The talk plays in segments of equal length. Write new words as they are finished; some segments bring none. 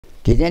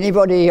Did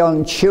anybody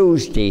on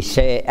Tuesday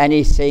say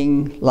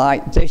anything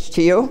like this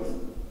to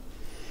you?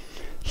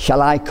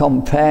 Shall I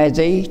compare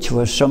thee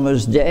to a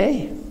summer's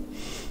day?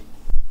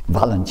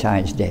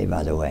 Valentine's Day,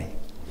 by the way.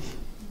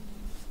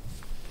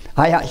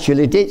 I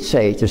actually did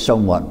say it to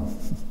someone.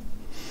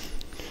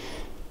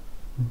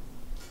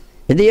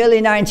 In the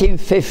early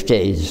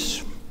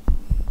 1950s,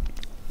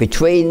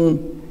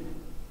 between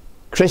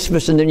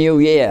Christmas and the New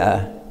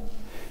Year,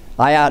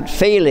 I had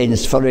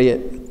feelings for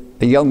a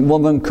young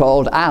woman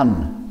called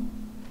Anne.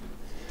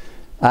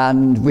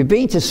 And we'd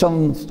been to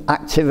some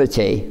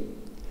activity,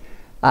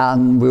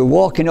 and we were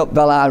walking up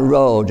Belle Isle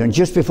Road, and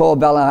just before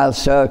Belle Isle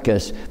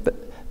Circus,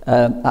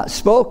 I'd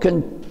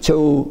spoken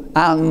to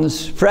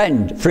Anne's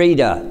friend,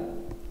 Frida,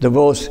 the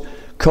both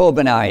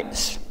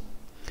Corbanites.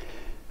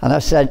 And I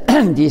said,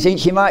 do you think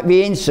she might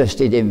be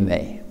interested in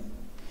me?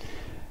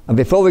 And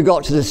before we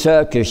got to the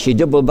circus, she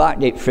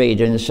double-backed it,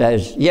 Frida, and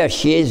says, yes,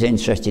 she is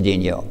interested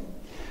in you.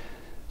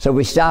 So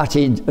we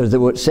started, as they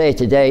would say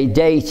today,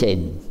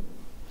 dating.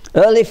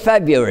 Early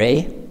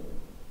February,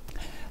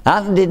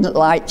 Anne didn't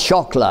like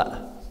chocolate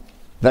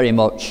very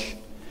much,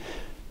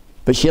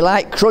 but she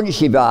liked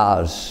crunchy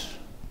bars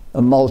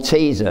and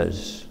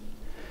Maltesers.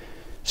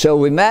 So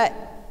we met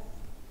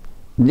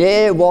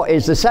near what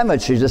is the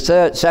cemetery, the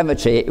third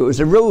cemetery. It was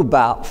a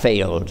rhubarb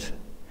field,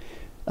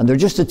 and there were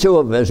just the two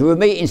of us. We were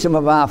meeting some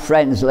of our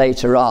friends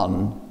later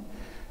on,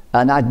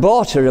 and I'd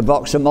bought her a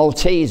box of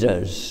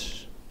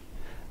Maltesers,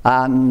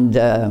 and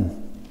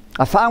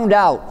I found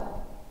out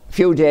a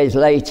few days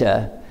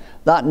later,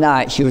 that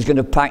night she was going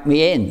to pack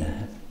me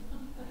in.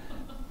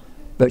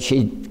 But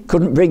she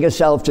couldn't bring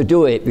herself to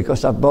do it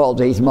because I bought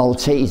these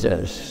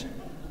Maltesers.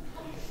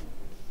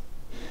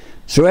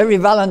 So every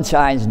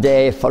Valentine's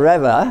Day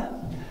forever,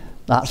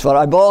 that's what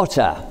I bought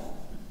her.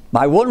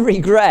 My one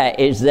regret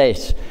is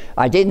this: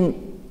 I didn't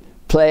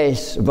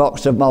place a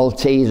box of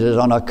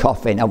Maltesers on her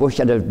coffin. I wish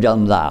I'd have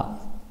done that.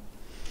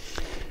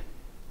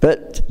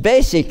 But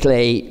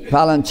basically,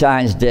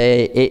 Valentine's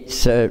Day,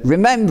 it's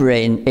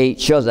remembering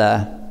each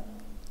other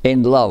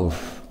in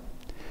love.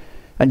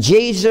 And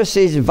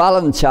Jesus'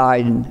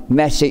 Valentine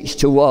message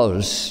to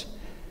us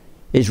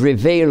is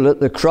revealed at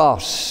the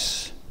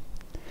cross.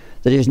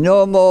 There is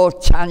no more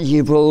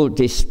tangible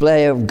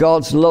display of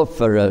God's love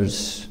for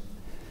us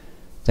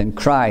than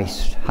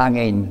Christ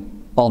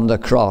hanging on the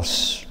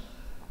cross.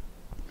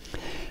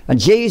 And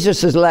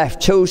Jesus has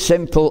left two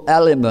simple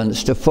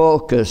elements to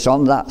focus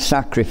on that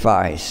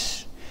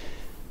sacrifice.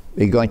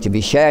 We're going to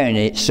be sharing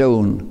it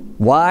soon.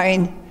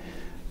 Wine,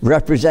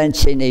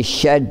 representing his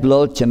shed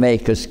blood to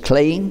make us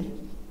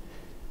clean.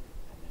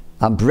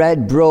 And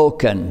bread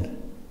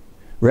broken,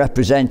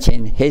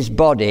 representing his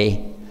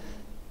body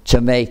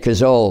to make us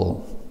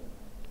whole.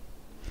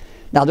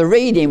 Now the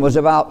reading was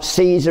about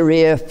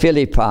Caesarea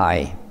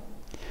Philippi.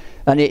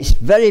 And it's a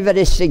very,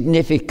 very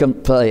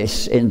significant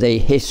place in the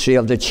history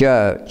of the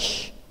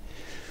church.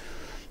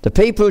 The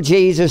people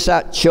Jesus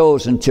had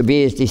chosen to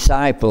be his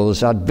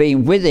disciples had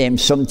been with him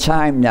some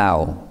time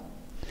now.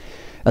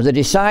 And the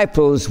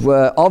disciples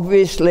were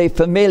obviously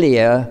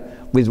familiar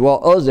with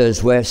what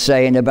others were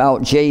saying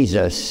about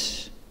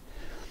Jesus.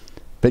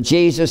 But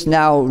Jesus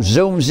now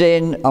zooms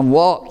in on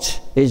what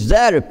is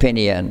their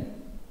opinion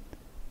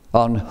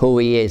on who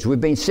he is.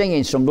 We've been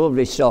singing some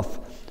lovely stuff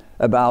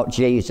about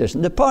Jesus.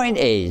 And the point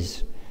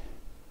is,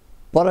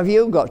 what have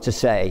you got to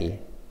say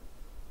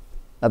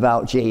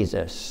about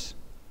Jesus?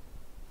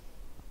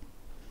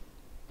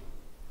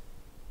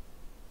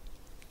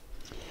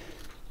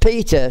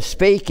 Peter,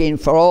 speaking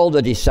for all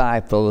the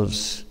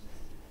disciples,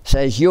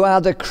 says, you are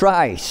the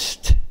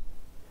Christ,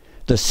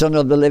 the Son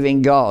of the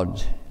living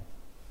God.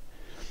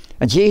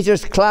 And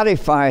Jesus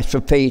clarifies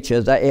for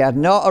Peter that he had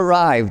not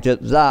arrived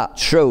at that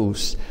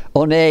truth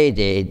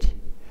unaided,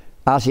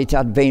 as it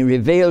had been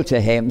revealed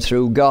to him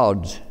through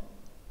God.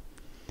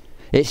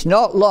 It's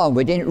not long,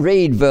 we didn't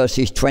read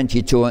verses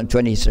 22 and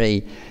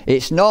 23.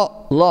 It's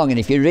not long, and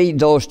if you read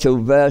those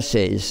two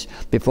verses,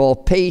 before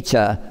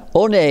Peter,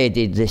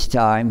 unaided this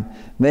time,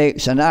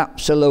 makes an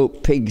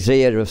absolute pig's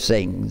ear of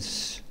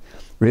things,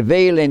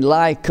 revealing,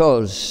 like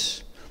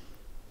us,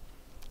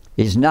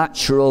 his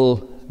natural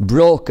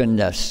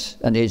brokenness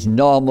and his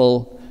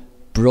normal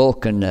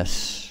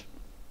brokenness.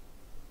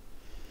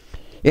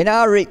 In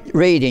our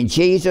reading,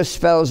 Jesus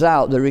spells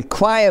out the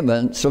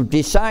requirements of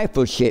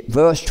discipleship.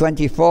 Verse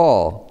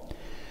 24.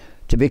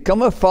 To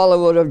become a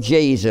follower of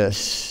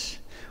Jesus,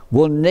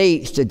 one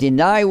needs to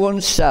deny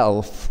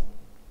oneself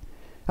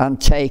and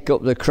take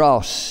up the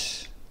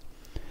cross.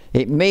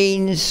 It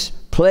means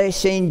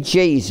placing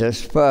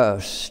Jesus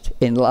first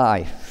in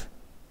life.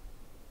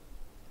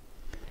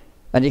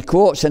 And he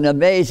quotes an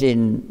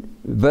amazing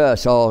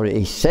verse, or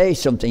he says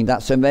something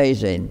that's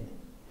amazing.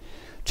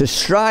 To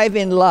strive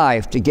in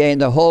life to gain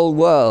the whole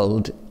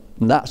world,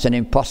 that's an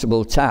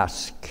impossible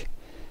task.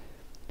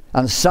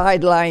 And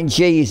sideline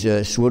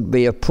Jesus would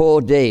be a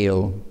poor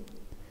deal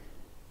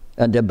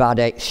and a bad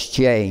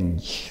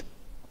exchange.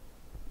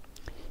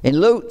 In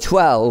Luke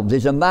 12,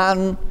 there's a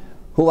man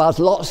who has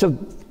lots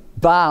of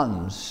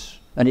barns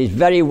and he's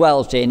very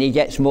wealthy, and he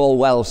gets more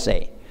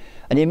wealthy.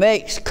 And he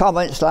makes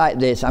comments like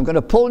this: I'm going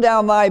to pull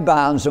down my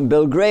barns and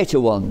build greater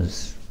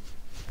ones.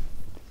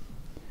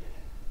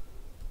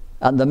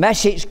 And the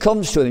message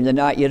comes to him the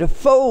night, you're a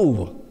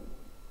fool.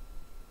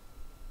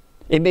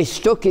 He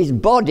mistook his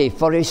body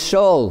for his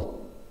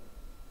soul.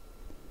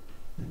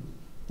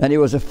 And he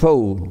was a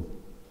fool.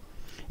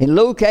 In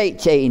Luke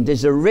 18,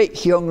 there's a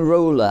rich young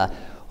ruler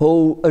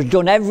who has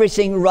done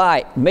everything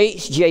right,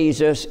 meets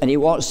Jesus, and he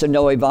wants to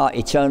know about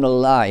eternal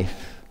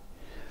life.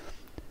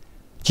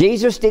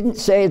 Jesus didn't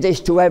say this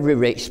to every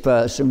rich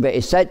person, but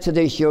he said to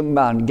this young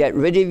man, get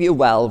rid of your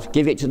wealth,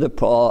 give it to the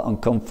poor,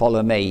 and come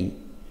follow me.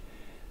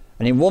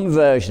 And in one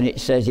version it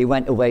says he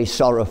went away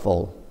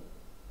sorrowful.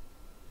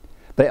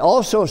 But it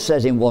also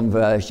says in one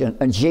version,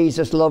 and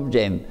Jesus loved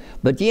him.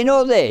 But do you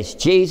know this?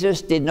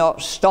 Jesus did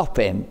not stop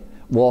him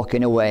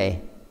walking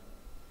away.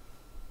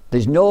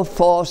 There's no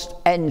forced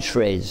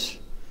entries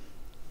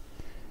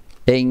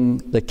in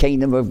the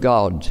kingdom of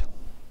God.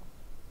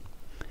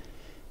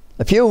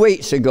 A few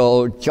weeks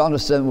ago,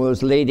 Jonathan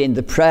was leading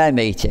the prayer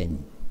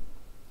meeting.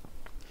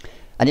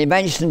 And he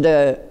mentioned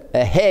a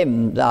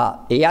hymn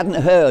that he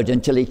hadn't heard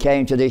until he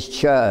came to this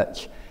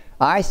church.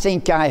 I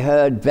think I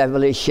heard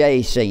Beverly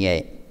Shea sing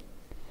it.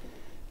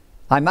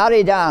 I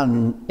married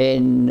Anne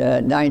in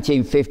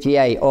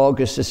 1958,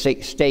 August the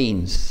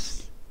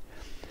 16th.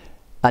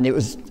 And it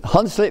was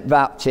Hunslet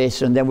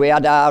Baptist, and then we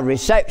had our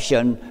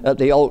reception at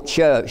the old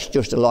church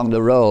just along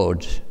the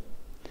road.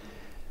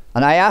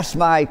 And I asked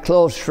my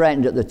close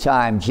friend at the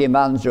time, Jim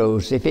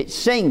Andrews, if he'd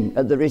sing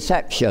at the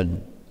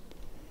reception.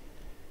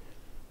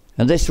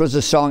 And this was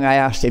the song I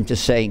asked him to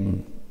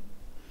sing.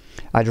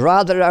 I'd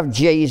rather have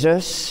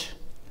Jesus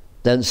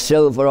than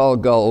silver or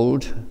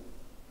gold.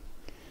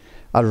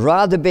 I'd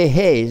rather be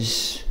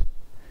his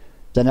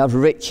than have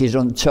riches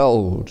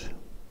untold.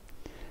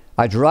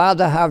 I'd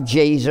rather have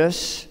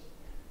Jesus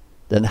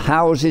than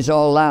houses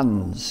or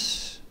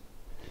lands.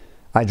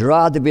 I'd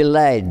rather be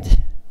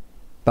led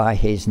by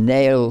his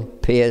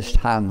nail-pierced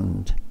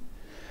hand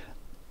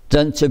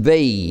than to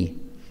be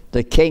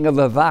the king of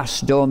a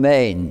vast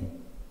domain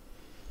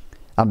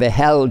and be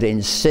held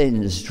in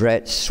sin's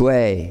dread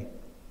sway.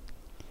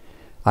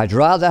 I'd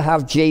rather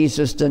have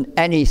Jesus than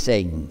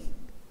anything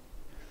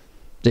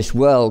this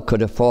world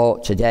could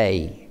afford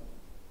today.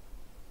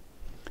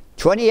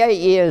 28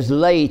 years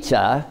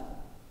later,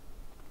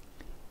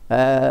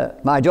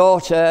 my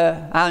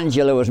daughter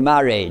Angela was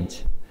married.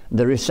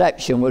 The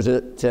reception was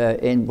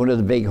in one of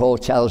the big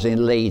hotels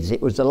in Leeds.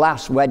 It was the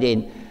last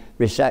wedding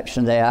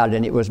reception they had,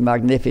 and it was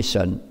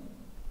magnificent.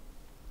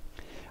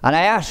 And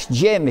I asked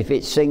Jim if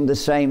he'd sing the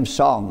same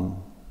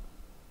song.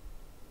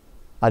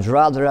 I'd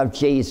rather have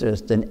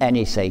Jesus than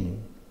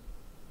anything.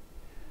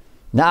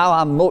 Now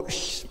I'm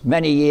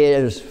many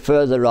years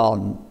further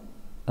on.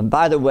 And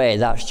by the way,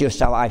 that's just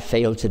how I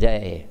feel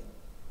today.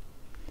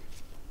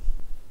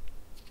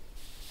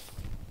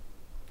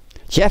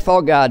 Jeff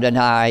Hoggard and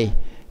I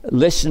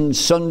listened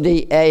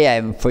Sunday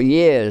AM for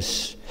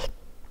years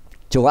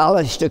to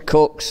Alistair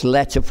Cook's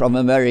Letter from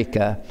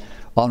America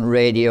on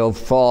Radio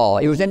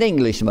 4. He was an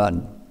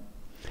Englishman.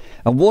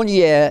 And one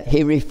year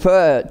he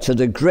referred to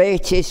the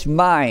greatest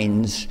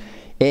minds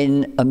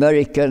in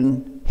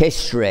American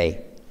history.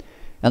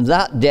 And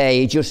that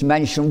day he just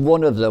mentioned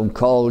one of them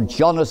called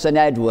Jonathan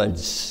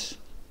Edwards.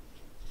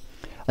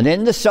 And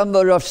in the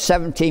summer of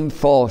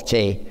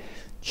 1740,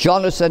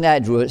 Jonathan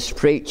Edwards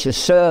preached a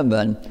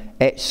sermon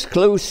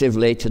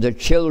exclusively to the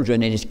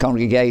children in his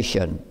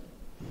congregation.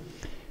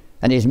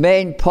 And his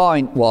main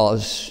point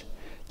was,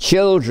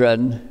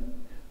 children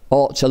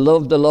ought to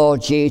love the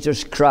Lord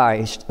Jesus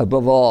Christ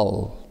above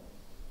all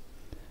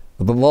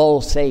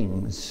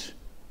things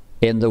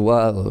in the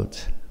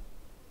world.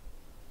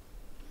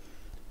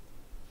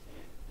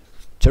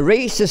 To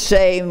reach the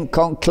same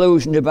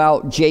conclusion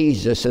about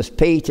Jesus as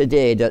Peter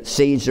did at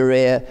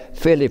Caesarea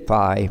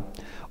Philippi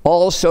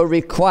also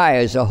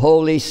requires a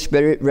Holy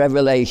Spirit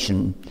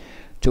revelation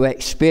to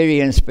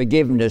experience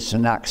forgiveness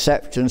and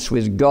acceptance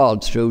with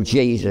God through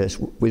Jesus,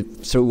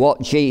 through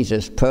what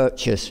Jesus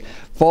purchased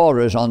for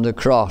us on the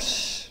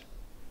cross.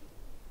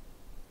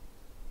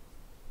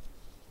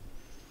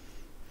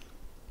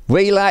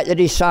 We, like the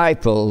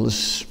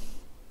disciples,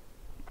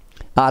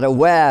 are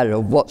aware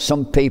of what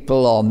some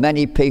people or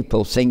many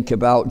people think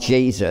about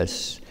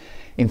Jesus.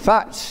 In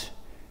fact,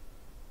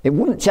 it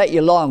wouldn't take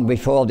you long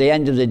before the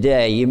end of the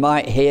day you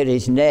might hear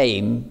his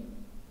name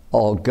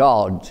or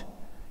God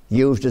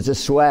used as a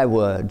swear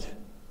word.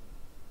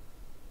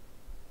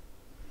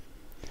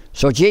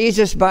 So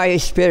Jesus, by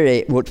his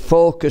Spirit, would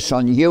focus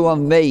on you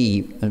and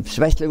me, and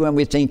especially when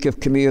we think of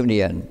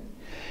communion,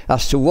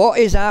 as to what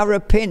is our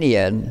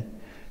opinion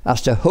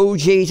as to who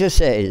Jesus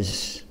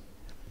is,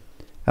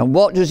 and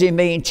what does he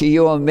mean to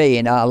you and me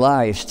in our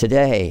lives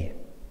today.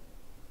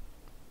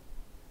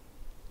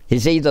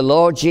 Is he the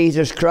Lord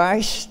Jesus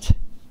Christ?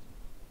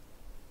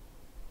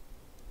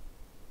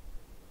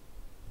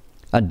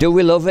 And do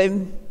we love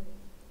him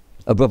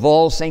above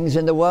all things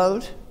in the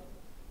world?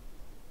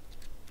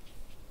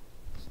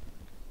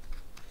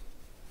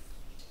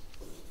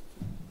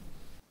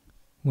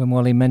 When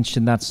Wally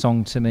mentioned that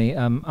song to me,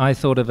 I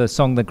thought of a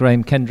song that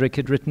Graham Kendrick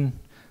had written,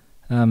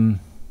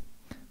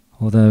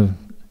 although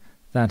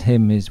that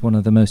hymn is one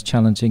of the most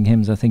challenging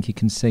hymns I think you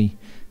can see.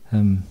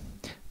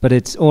 But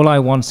it's all I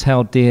once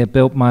held dear,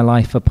 built my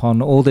life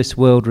upon, all this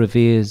world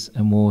reveres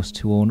and wars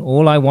to own.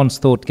 All I once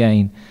thought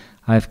gain,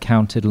 I have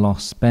counted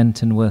loss,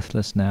 spent and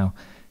worthless now,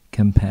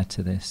 compared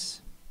to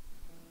this.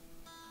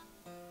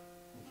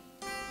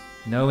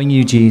 Knowing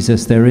you,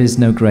 Jesus, there is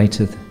no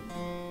greater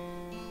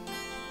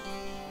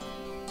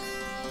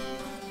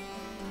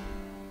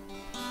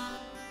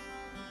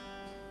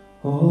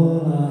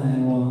all I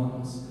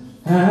once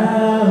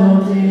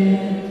held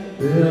dear,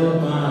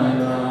 built my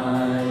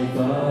life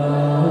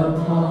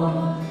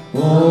upon,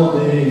 all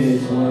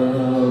this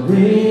world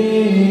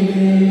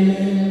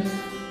revered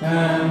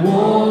and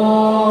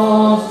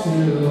was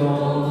to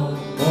all.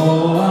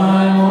 All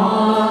I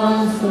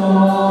once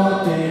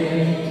thought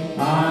gain,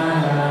 I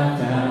have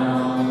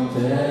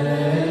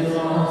counted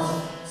loss,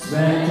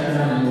 spent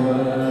and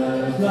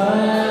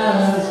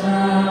worthless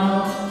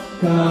now,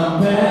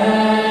 compared.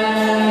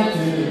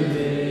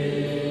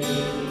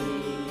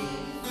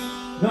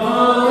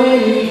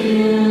 Knowing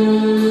you,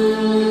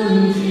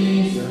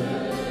 Jesus,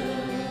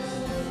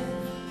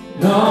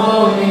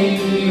 knowing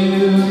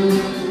you,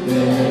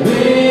 there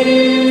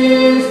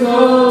is no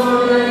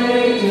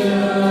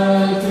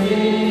greater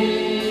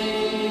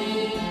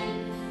thing.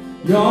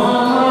 You're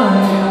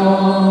my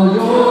all,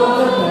 you're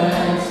the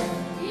best,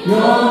 you're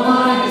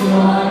my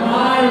joy,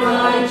 my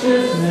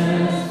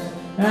righteousness,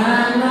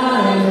 and I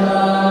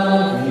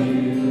love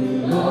you,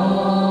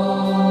 Lord.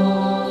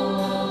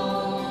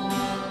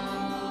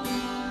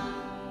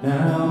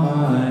 Now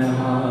my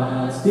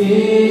heart's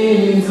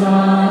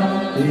desire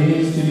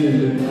is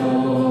to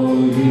know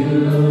you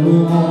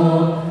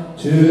more,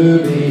 to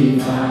be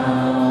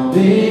found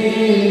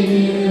in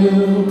you,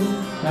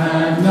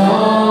 and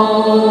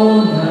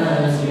known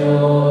as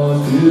yours,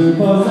 to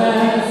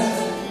possess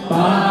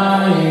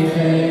by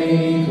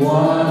faith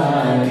what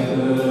I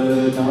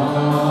could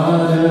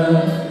not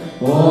earn,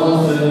 or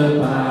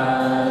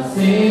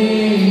surpassing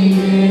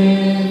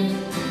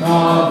gift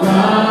of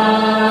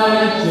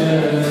righteousness.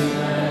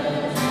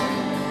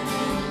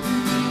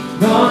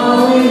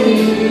 Knowing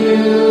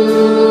you,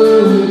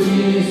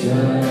 Jesus,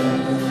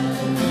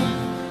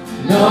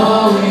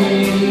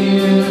 knowing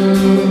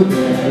you,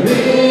 there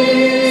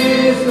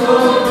is no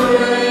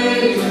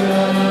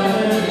greater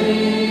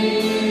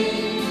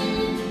thing.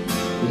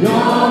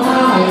 You're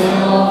my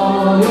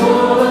all,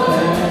 you're the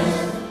best,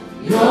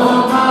 you're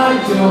my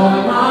joy,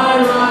 my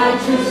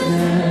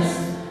righteousness,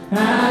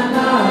 and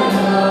I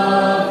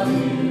love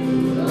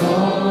you,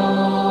 Lord.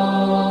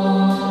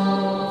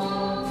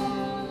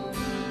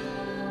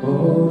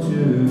 Oh, to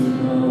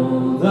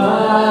know the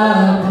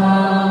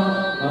power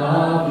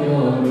of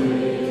your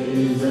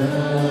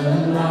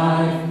risen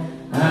life,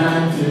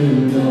 and to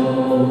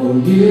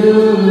know you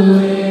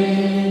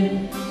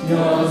in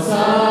your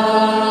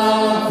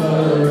suffering,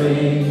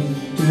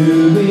 to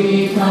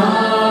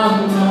become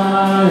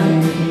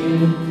like you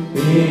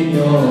in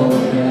your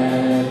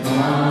death,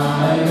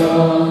 my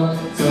Lord.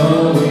 So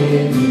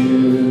with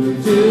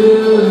you to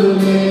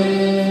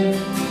live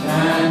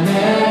and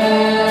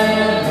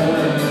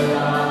never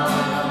die.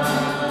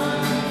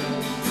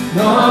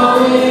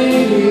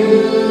 Knowing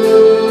you,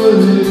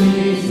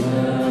 Jesus,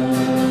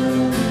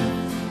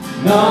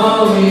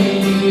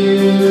 knowing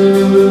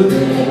you,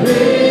 there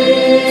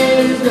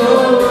is no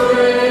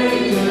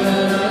greater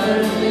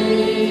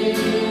thing.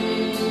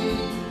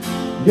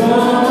 You're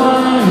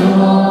my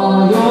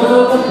all,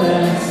 you're the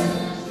best,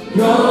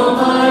 you're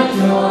my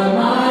joy,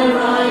 my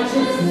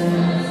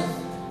righteousness,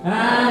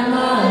 and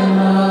I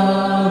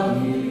love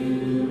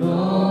you,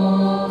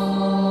 Lord.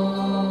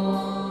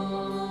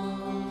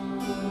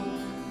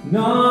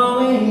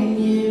 Knowing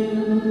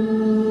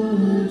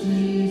you,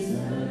 Jesus,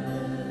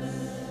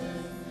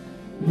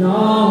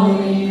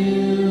 knowing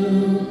you,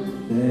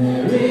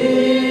 there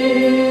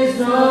is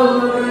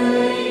no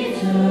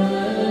greater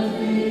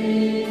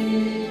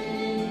thing.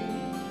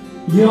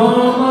 You're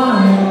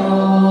my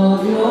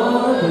all,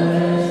 you're the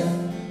best,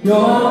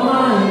 you're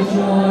my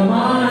joy,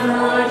 my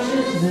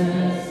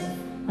righteousness,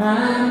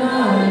 and I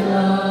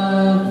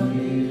love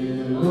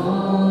you,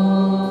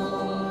 Lord.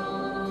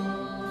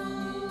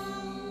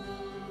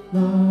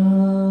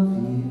 Love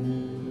you,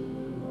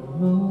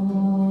 Lord.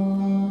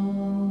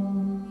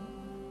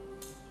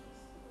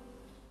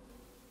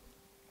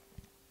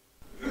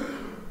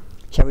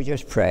 Shall we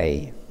just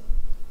pray?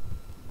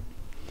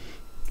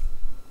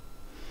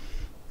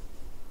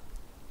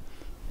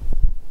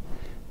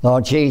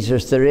 Lord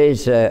Jesus, there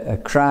is a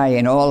cry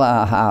in all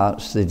our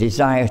hearts, the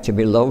desire to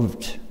be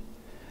loved,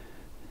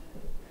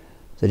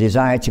 the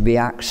desire to be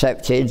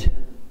accepted,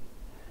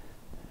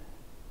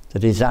 the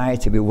desire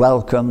to be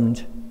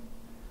welcomed.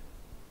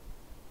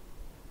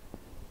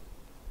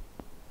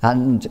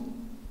 And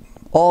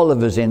all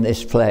of us in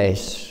this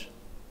place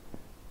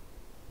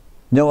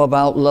know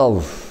about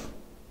love.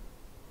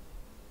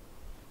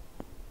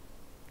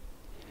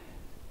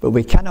 But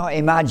we cannot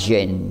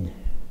imagine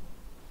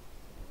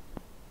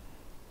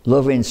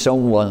loving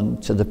someone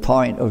to the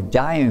point of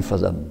dying for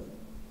them.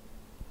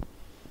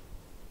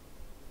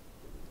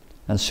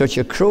 And such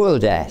a cruel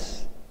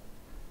death.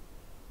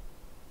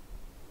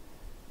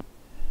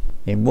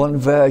 In one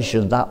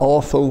version, that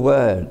awful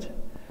word,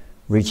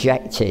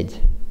 rejected.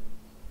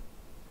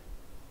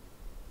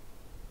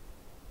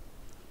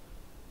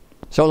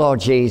 So, Lord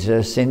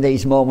Jesus, in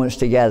these moments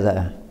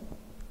together,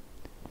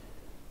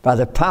 by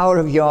the power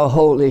of your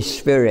Holy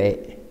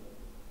Spirit,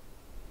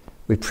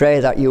 we pray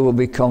that you will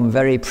become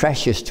very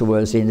precious to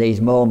us in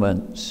these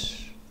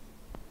moments.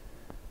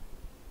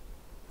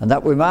 And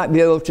that we might be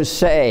able to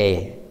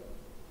say,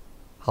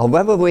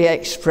 however we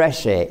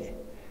express it,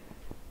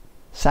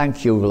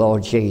 thank you,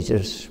 Lord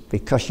Jesus,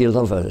 because you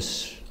love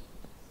us.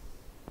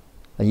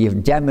 And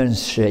you've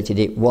demonstrated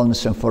it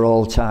once and for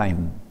all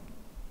time.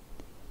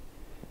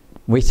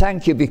 We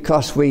thank you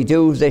because we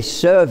do this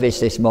service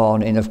this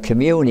morning of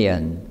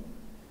communion.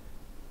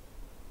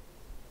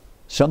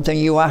 Something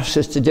you asked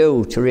us to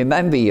do to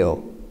remember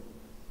you.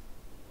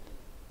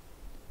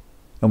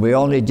 And we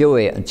only do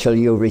it until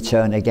you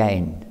return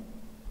again.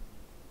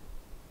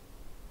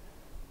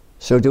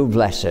 So do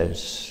bless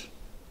us.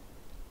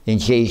 In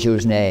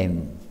Jesus'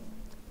 name,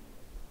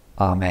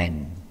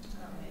 amen.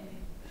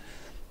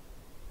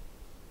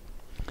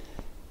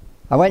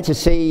 I went to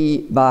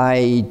see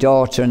my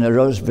daughter and her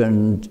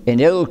husband in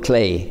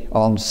Ilkley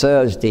on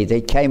Thursday.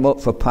 They came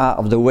up for part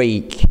of the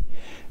week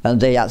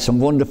and they had some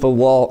wonderful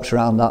walks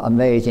around that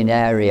amazing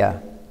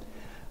area.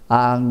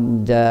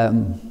 And I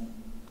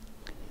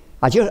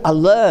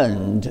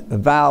learned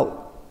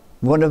about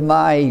one of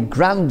my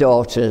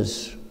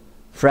granddaughter's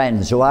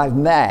friends who I've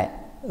met,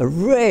 a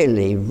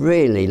really,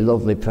 really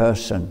lovely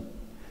person.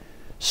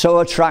 So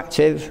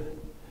attractive,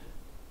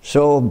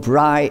 so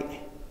bright,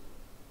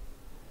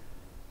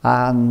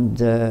 and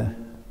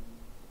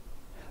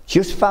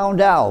just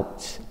found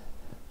out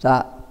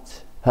that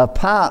her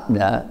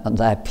partner, and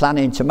they're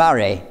planning to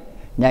marry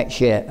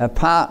next year, her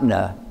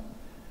partner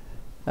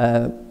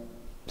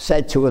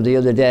said to her the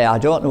other day, I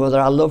don't know whether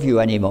I love you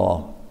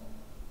anymore.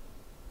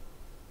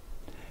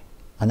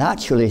 And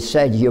actually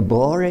said, you're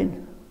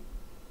boring.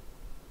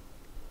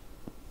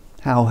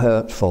 How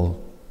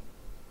hurtful.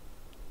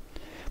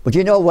 But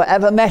you know,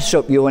 whatever mess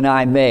up you and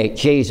I make,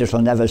 Jesus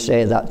will never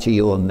say that to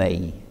you and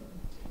me.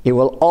 He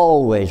will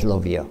always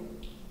love you.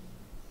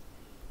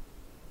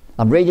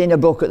 I'm reading a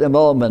book at the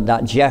moment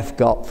that Jeff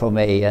got for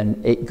me,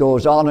 and it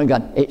goes on and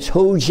on. It's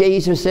who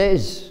Jesus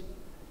is.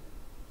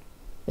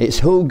 It's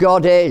who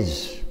God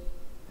is.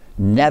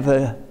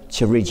 Never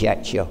to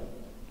reject you.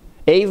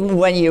 Even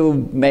when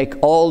you make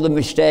all the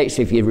mistakes,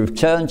 if you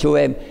return to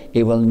him,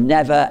 he will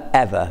never,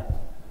 ever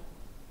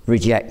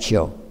reject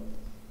you.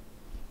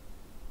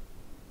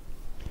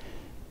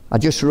 I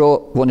just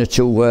wrote one or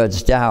two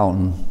words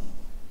down.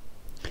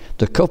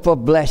 The cup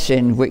of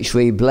blessing which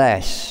we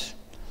bless,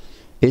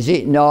 is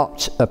it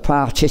not a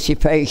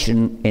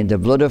participation in the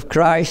blood of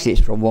Christ? It's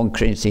from 1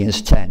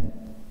 Corinthians 10.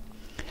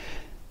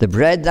 The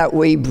bread that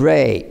we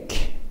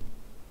break,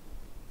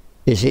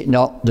 is it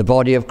not the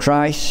body of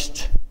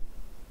Christ?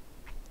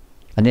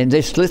 And in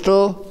this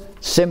little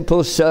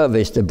simple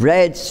service, the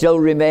bread still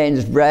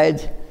remains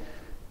bread.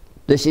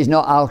 This is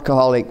not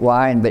alcoholic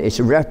wine, but it's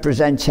a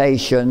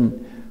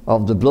representation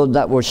of the blood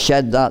that was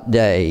shed that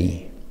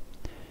day.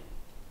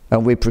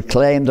 And we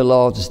proclaim the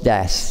Lord's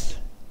death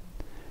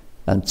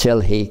until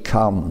he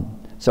come.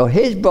 So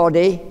his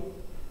body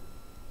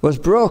was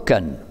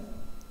broken.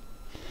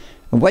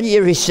 And when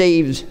you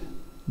receive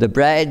the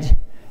bread,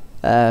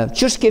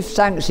 just give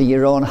thanks in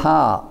your own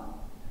heart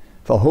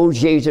for who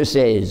Jesus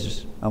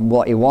is and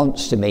what he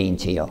wants to mean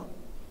to you.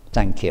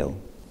 Thank you.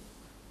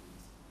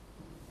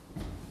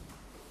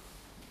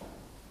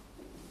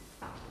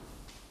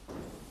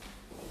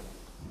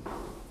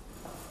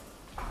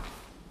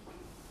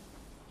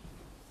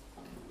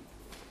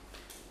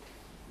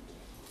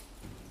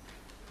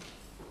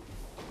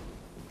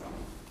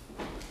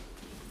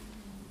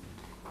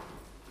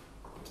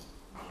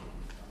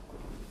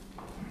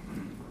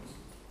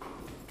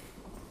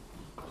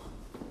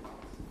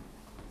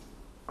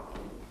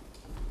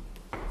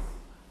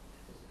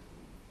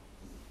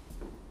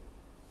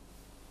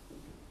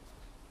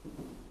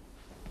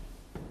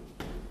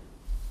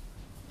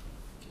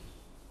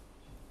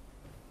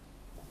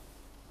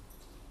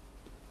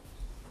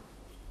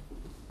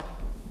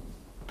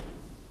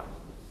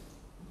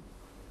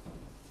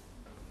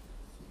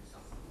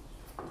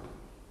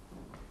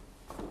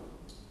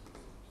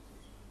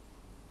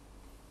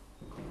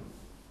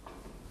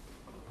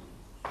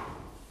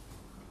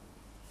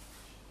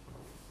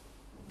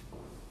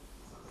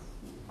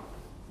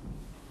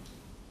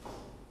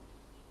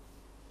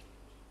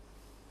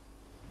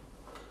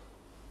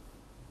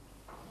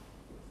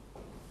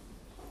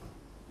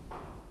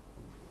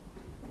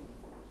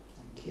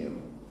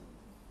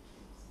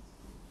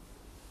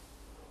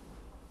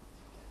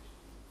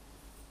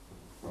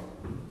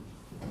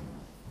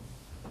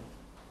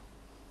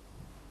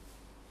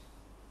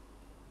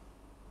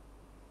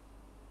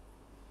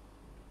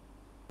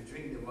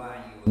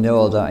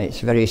 Know that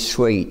it's very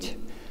sweet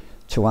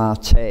to our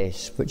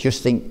taste, but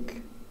just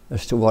think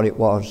as to what it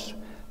was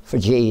for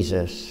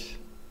Jesus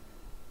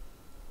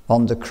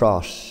on the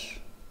cross,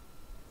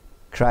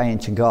 crying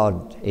to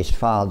God, his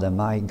Father,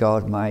 my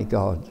God,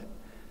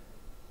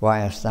 why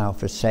hast thou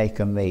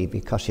forsaken me?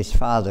 Because his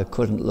Father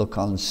couldn't look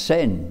on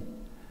sin.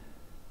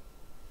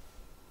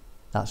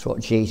 That's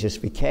what Jesus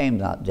became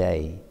that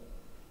day,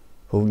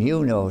 who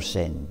knew no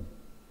sin,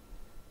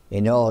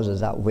 in order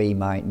that we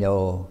might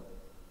know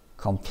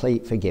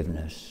complete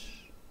forgiveness.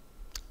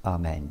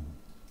 Amen.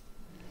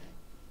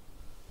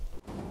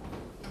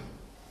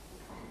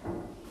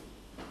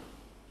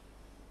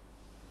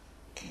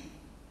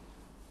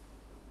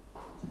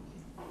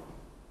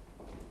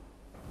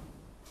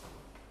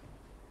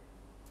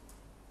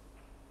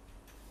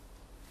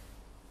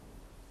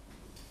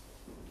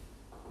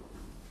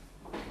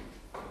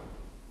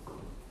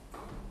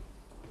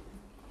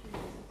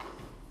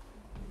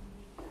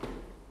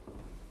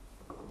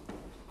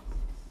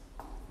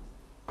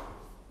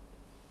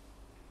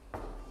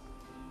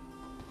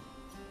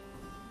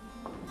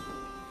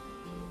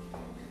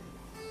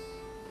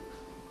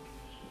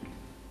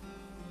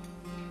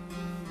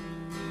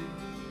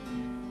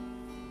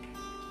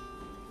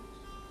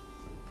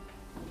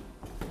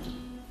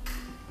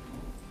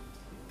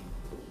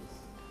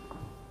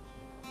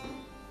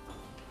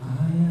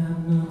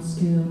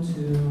 Skill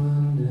to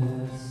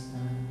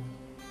understand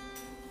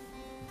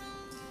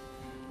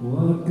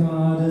what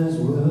God has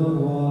willed,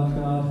 what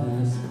God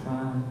has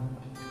planned.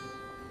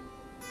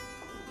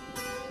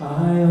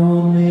 I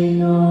only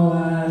know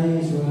at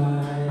his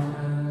right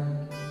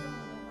hand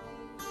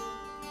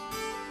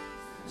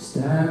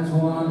stands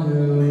one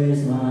who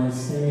is my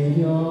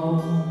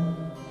Savior.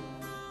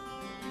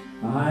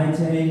 I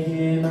take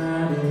him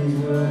at his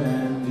word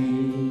and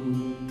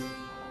believe.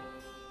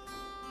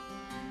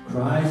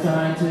 Christ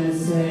died to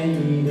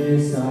save me,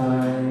 this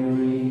I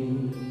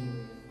read.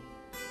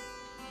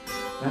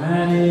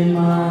 And in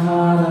my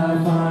heart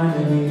I find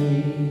a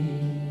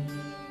need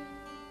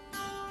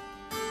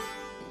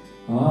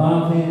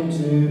of him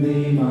to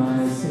be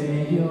my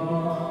Savior,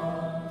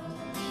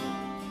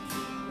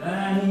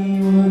 that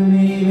he would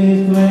leave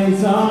his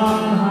place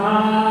on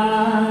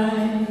high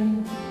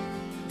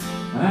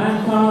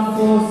and come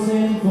for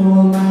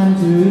sinful man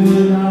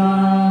to die.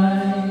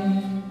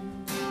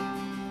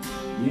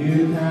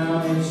 You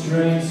counted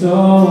straight, so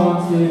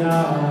once did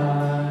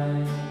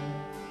I,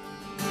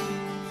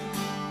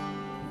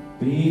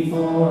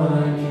 before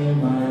I knew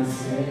my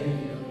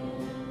Savior.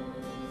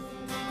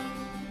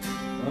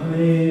 A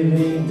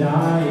living,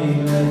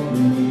 dying, let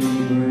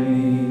me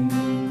bring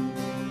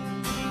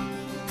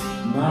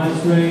my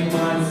strength,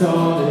 my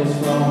solace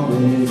from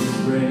this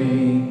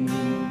spring,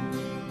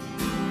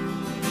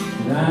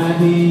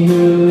 that he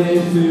who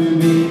lives to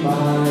be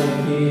my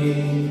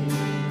King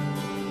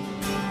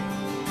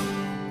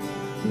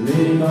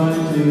live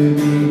unto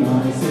be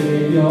my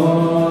Savior,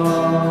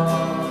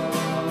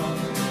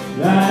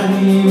 that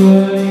he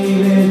will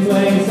leave his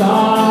place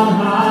on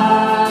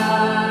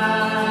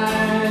high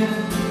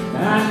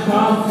and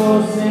come for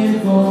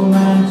sinful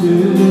man to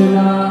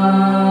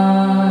die.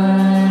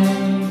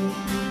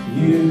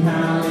 You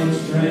counted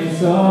straight,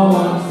 so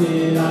once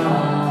did I,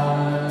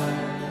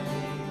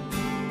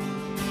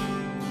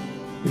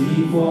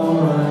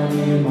 before I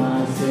knew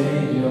my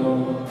Savior.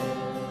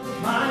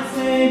 My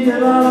Savior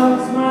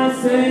loves, my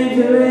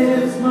Savior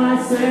lives,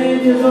 my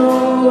Savior's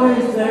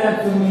always there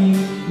for me.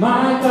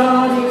 My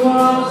God he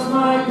was,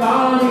 my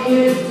God he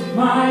is,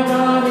 my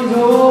God he's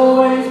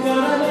always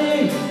gonna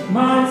be.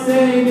 My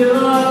Savior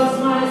loves,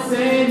 my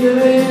Savior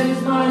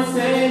lives, my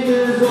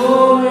Savior's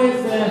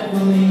always there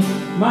for me.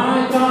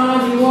 My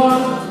God he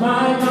was,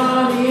 my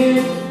God he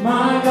is,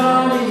 my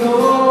God he's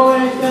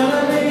always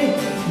gonna be.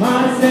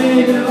 My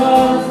Savior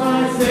loves,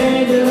 my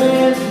Savior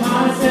lives,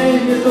 my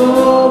Savior's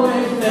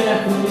always there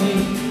for me.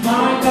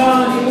 My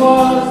God he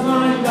was,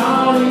 my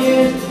God he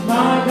is,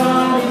 my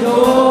God he's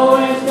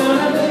always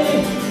gonna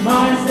be.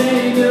 My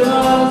Savior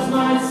loves,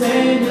 my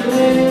Savior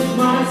lives,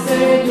 my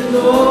Savior's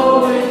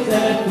always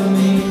there for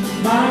me.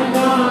 My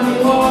God he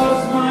was,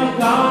 my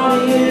God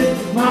he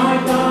is, my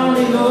God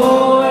he's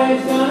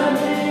always gonna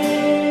be.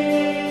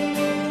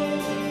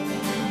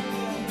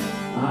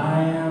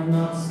 I am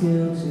not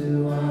skilled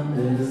to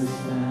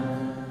understand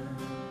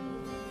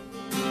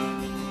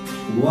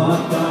what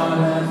God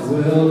has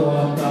willed,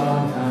 what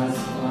God has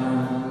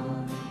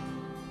planned.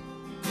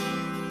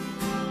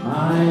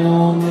 I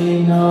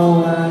only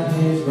know at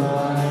his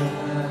right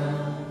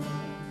hand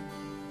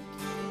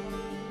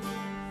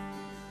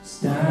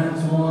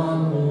stands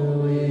one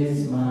who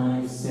is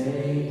my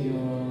Savior.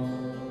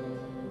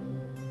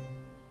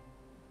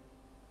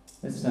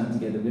 Let's stand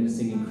together. We're going to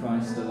sing In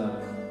Christ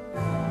Alone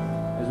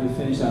as we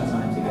finish our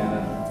time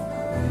together.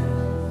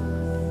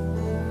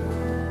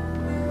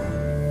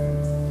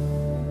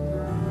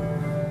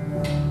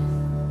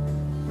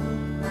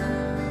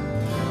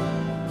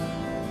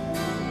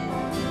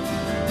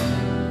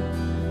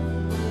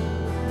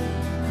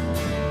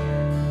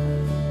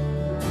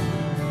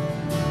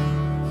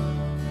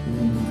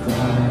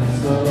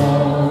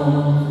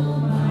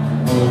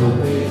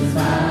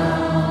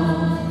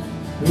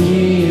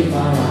 He is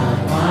my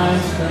life, my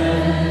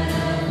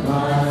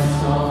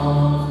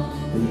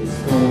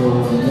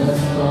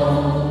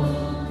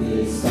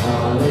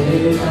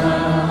solid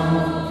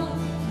ground,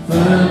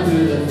 firm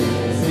through the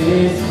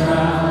fiercest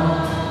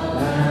crowd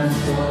and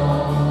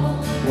storm.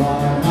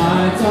 What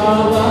heights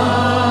of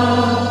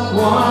love,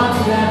 what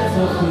depths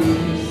of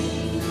peace,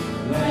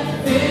 when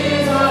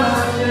fears are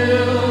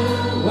still,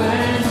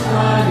 when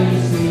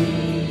striving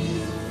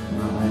cease.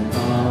 My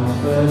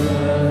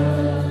comforter,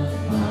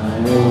 my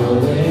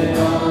all in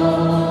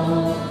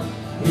all,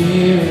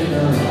 here in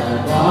the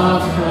love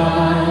of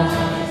Christ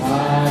I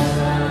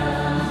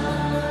stand.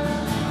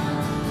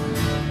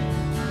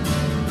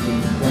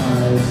 In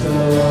Christ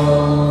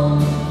alone,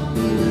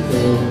 who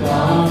took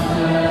on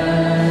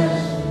flesh,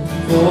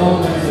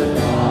 fullness of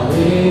God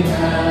in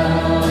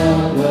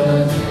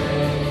helpless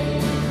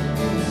pain,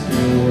 in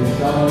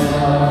spirit of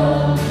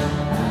love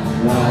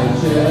and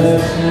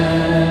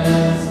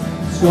righteousness,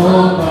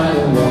 scorned by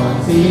the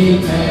ones he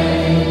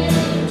came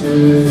to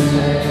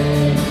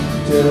save.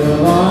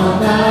 Till on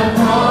that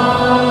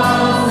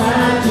cross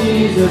that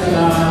Jesus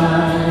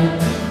died,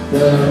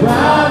 the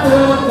wrath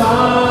of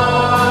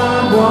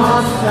God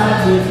was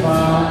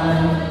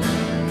satisfied.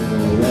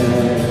 For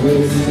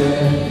every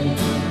sin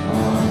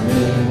on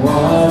him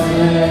was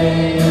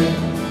laid.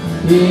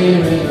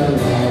 Here in the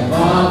love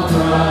of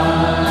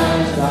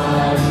Christ I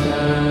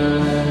stand.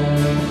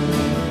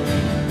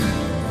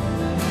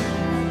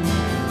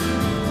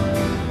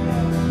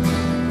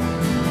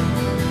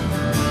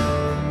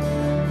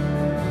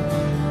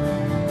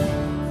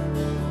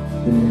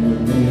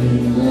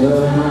 Then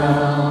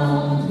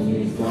around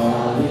his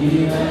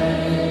body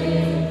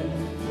lay,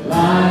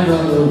 light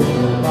of the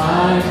world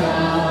by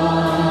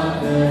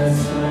darkness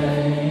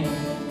slain.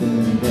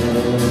 Then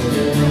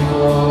virgin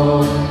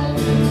born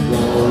in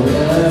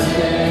glorious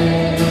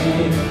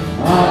day,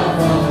 up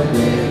from the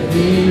dead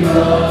he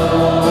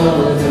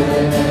rose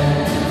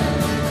again.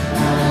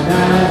 And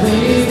as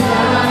he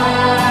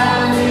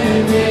died in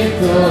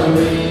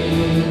victory,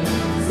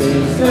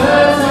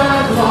 sisters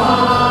have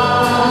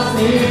lost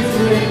his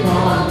grip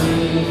on me.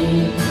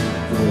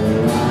 For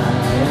I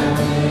am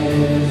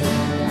his,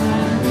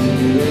 and he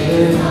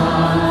is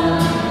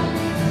mine,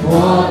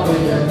 bought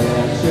with the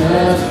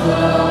precious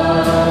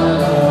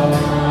blood of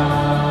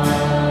Christ.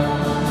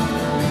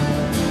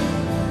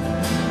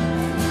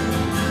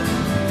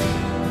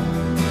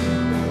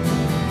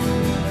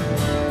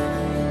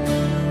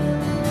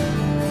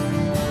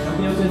 No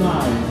guilt in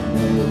life,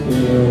 no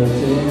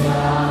guilt in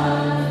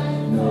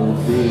life, no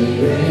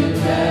fear in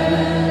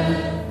death.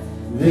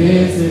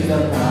 This is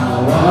the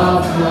power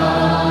of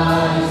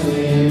Christ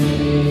in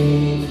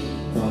me.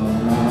 From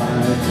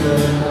life to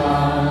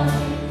life,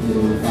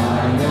 through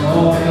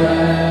final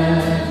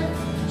breath,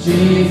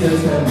 Jesus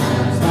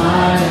commands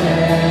my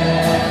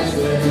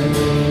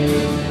destiny.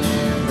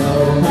 No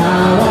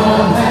power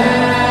of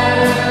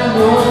hell,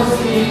 no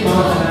scheme of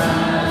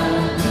man,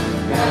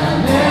 can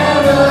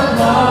never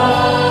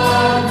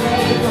pluck me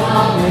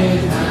from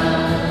his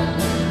hand.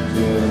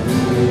 Till he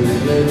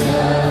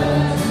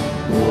returns,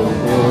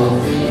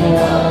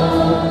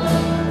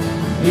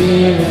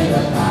 here in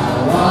the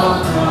power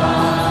of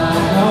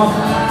Christ, no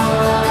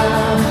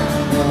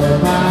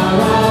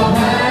power of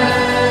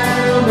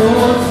hell, no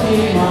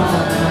scheme of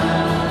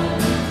man,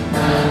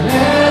 can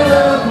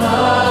never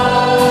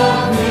pluck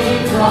me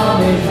from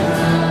his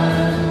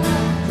hand.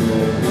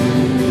 Till he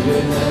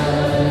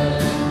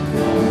returns,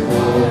 go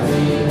forth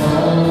me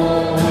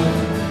home,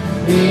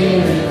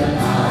 here in the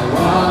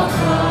power of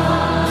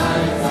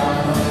Christ I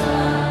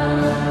stand.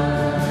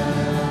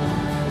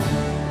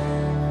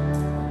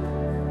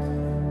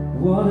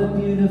 What a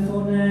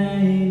beautiful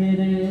name it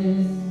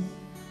is.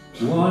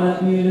 What a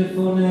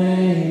beautiful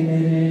name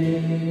it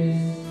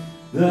is.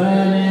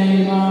 The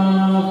name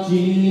of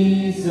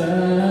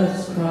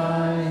Jesus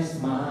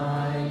Christ,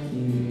 my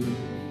King.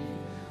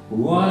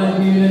 What a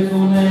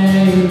beautiful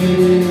name it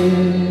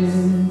is.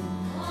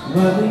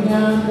 Nothing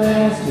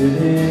compares to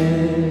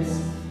this.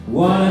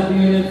 What a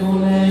beautiful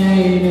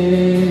name it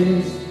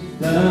is.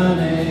 The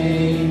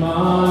name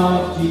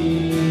of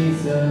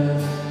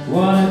Jesus.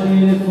 What a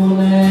beautiful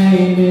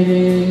name it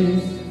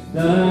is,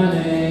 the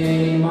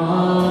name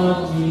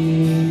of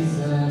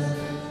Jesus.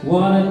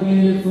 What a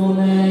beautiful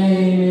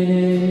name it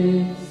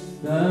is,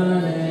 the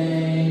name